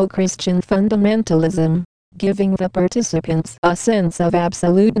Judeo-Christian fundamentalism, giving the participants a sense of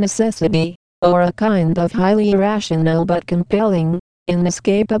absolute necessity, or a kind of highly irrational but compelling,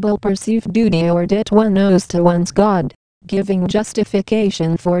 inescapable perceived duty or debt one owes to one's God, giving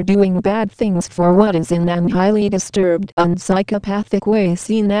justification for doing bad things for what is in an highly disturbed and psychopathic way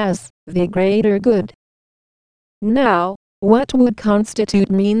seen as the greater good. Now, what would constitute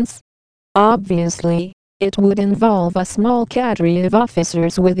means? Obviously, it would involve a small cadre of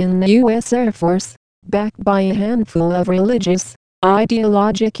officers within the U.S. Air Force, backed by a handful of religious,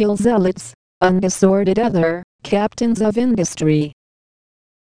 ideological zealots, and assorted other captains of industry.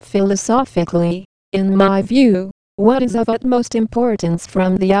 Philosophically, in my view, what is of utmost importance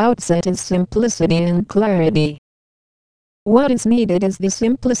from the outset is simplicity and clarity. What is needed is the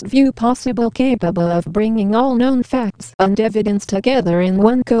simplest view possible, capable of bringing all known facts and evidence together in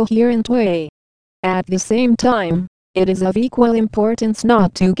one coherent way. At the same time, it is of equal importance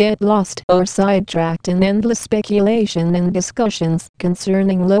not to get lost or sidetracked in endless speculation and discussions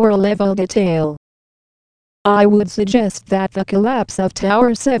concerning lower-level detail. I would suggest that the collapse of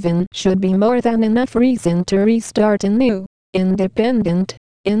Tower 7 should be more than enough reason to restart a new, independent,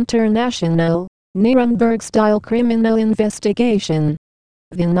 international, Nuremberg-style criminal investigation.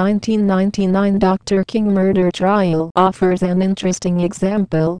 The 1999 Dr. King murder trial offers an interesting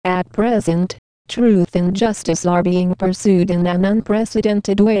example. At present, truth and justice are being pursued in an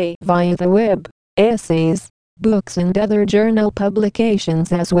unprecedented way via the web, essays, books and other journal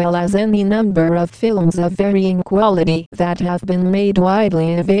publications, as well as any number of films of varying quality that have been made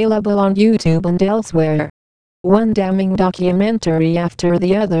widely available on YouTube and elsewhere. One damning documentary after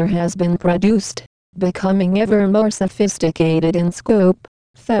the other has been produced, becoming ever more sophisticated in scope,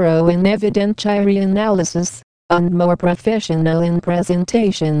 thorough in evidentiary analysis, and more professional in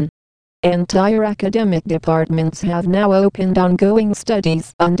presentation. Entire academic departments have now opened ongoing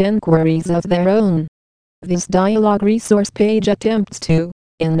studies and inquiries of their own. This dialogue resource page attempts to,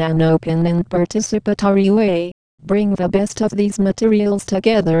 in an open and participatory way, bring the best of these materials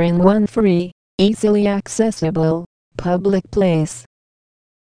together in one free, easily accessible, public place.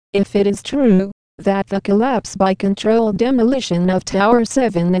 If it is true that the collapse by controlled demolition of Tower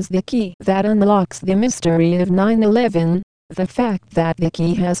 7 is the key that unlocks the mystery of 9/11, the fact that the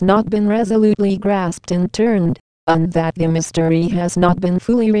key has not been resolutely grasped and turned, and that the mystery has not been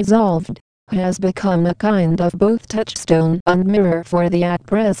fully resolved, has become a kind of both touchstone and mirror for the at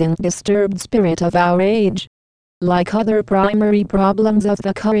present disturbed spirit of our age. Like other primary problems of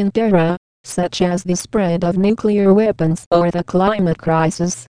the current era, such as the spread of nuclear weapons or the climate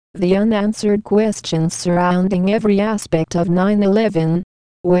crisis, the unanswered questions surrounding every aspect of 9/11,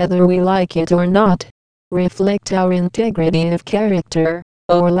 whether we like it or not, reflect our integrity of character,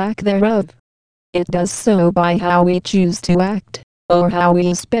 or lack thereof. It does so by how we choose to act, or how we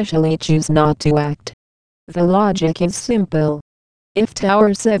especially choose not to act. The logic is simple. If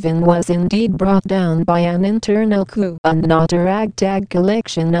Tower 7 was indeed brought down by an internal coup and not a ragtag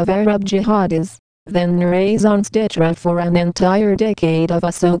collection of Arab jihadis, then the raison d'etre for an entire decade of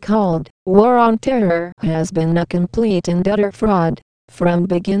a so-called war on terror has been a complete and utter fraud, from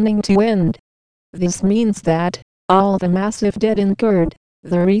beginning to end. This means that all the massive debt incurred,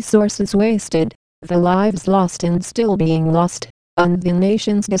 the resources wasted, the lives lost and still being lost, and the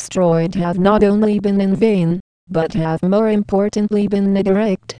nations destroyed have not only been in vain, but have more importantly been the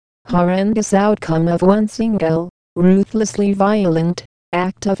direct, horrendous outcome of one single, ruthlessly violent,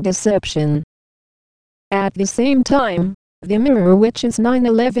 act of deception. At the same time, the mirror which is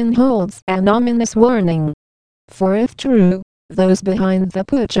 9/11 holds an ominous warning. For if true, those behind the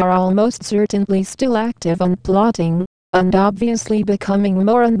putsch are almost certainly still active and plotting, and obviously becoming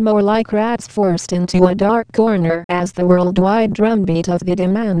more and more like rats forced into a dark corner as the worldwide drumbeat of the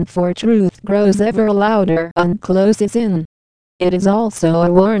demand for truth grows ever louder and closes in. It is also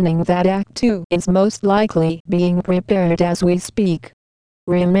a warning that Act 2 is most likely being prepared as we speak.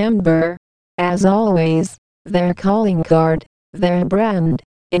 Remember, as always, their calling card, their brand,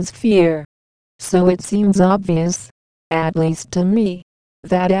 is fear. So it seems obvious, at least to me,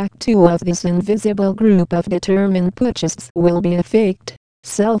 that Act 2 of this invisible group of determined putschists will be a faked,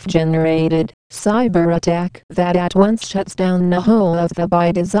 self-generated, cyber attack that at once shuts down the whole of the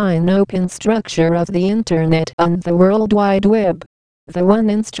by design open structure of the Internet and the World Wide Web. The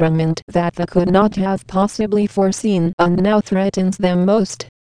one instrument that they could not have possibly foreseen and now threatens them most,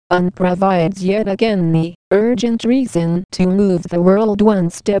 and provides yet again the urgent reason to move the world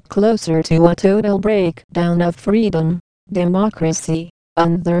one step closer to a total breakdown of freedom, democracy,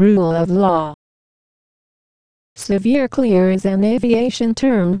 and the rule of law. Severe clear is an aviation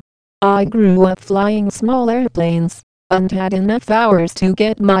term. I grew up flying small airplanes, and had enough hours to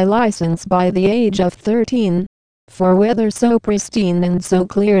get my license by the age of 13, for weather so pristine and so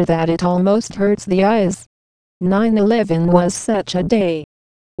clear that it almost hurts the eyes. 9/11 was such a day.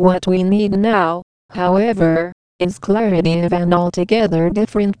 What we need now, however, is clarity of an altogether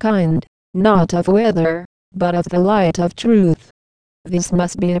different kind, not of weather, but of the light of truth. This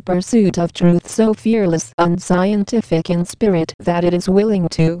must be a pursuit of truth so fearless and scientific in spirit that it is willing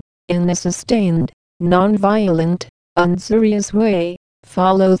to, in a sustained, non-violent, and serious way,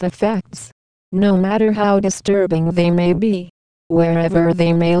 follow the facts, no matter how disturbing they may be, wherever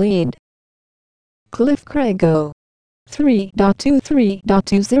they may lead. Cliff Craigo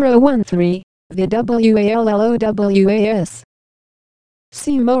 3.23.2013, the WALLOWAS.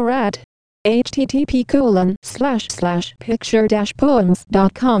 See more at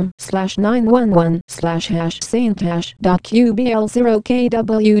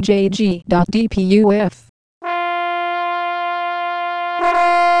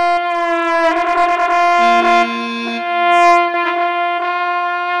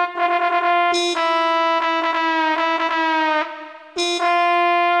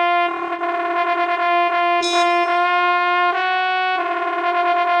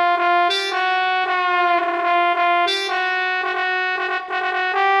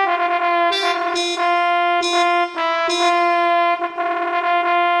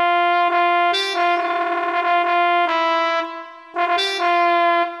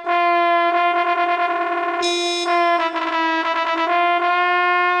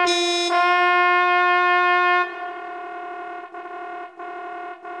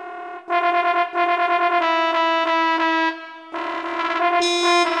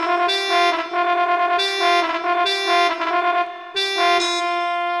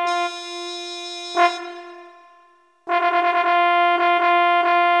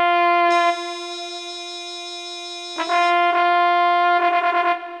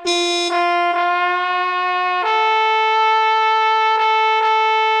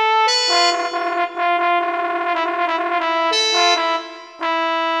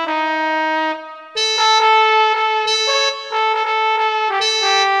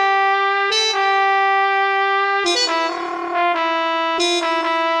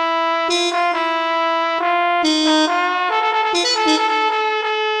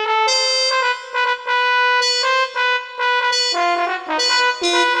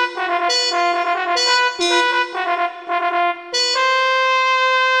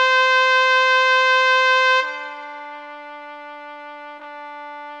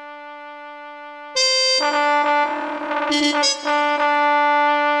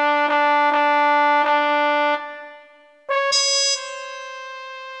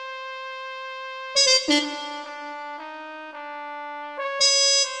Beep.